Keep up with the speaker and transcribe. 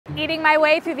Eating my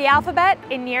way through the alphabet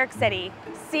in New York City.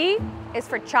 C is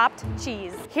for chopped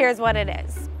cheese. Here's what it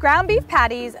is. Ground beef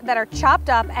patties that are chopped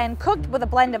up and cooked with a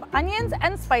blend of onions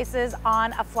and spices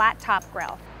on a flat top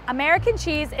grill. American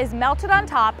cheese is melted on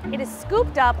top, it is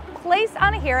scooped up, placed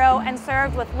on a hero, and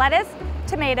served with lettuce,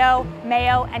 tomato,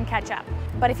 mayo, and ketchup.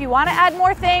 But if you want to add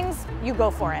more things, you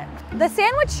go for it. The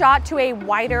sandwich shot to a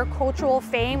wider cultural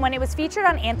fame when it was featured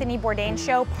on Anthony Bourdain's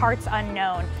show Parts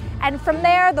Unknown. And from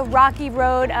there, the rocky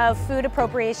road of food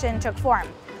appropriation took form.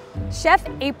 Chef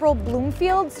April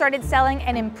Bloomfield started selling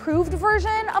an improved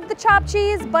version of the chopped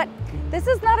cheese, but this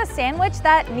is not a sandwich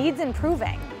that needs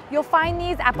improving. You'll find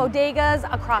these at bodegas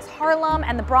across Harlem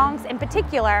and the Bronx in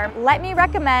particular. Let me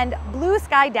recommend Blue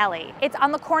Sky Deli. It's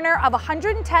on the corner of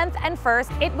 110th and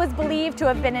 1st. It was believed to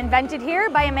have been invented here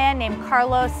by a man named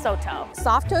Carlos Soto.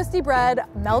 Soft toasty bread,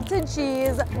 melted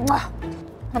cheese. Mwah.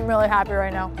 I'm really happy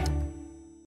right now.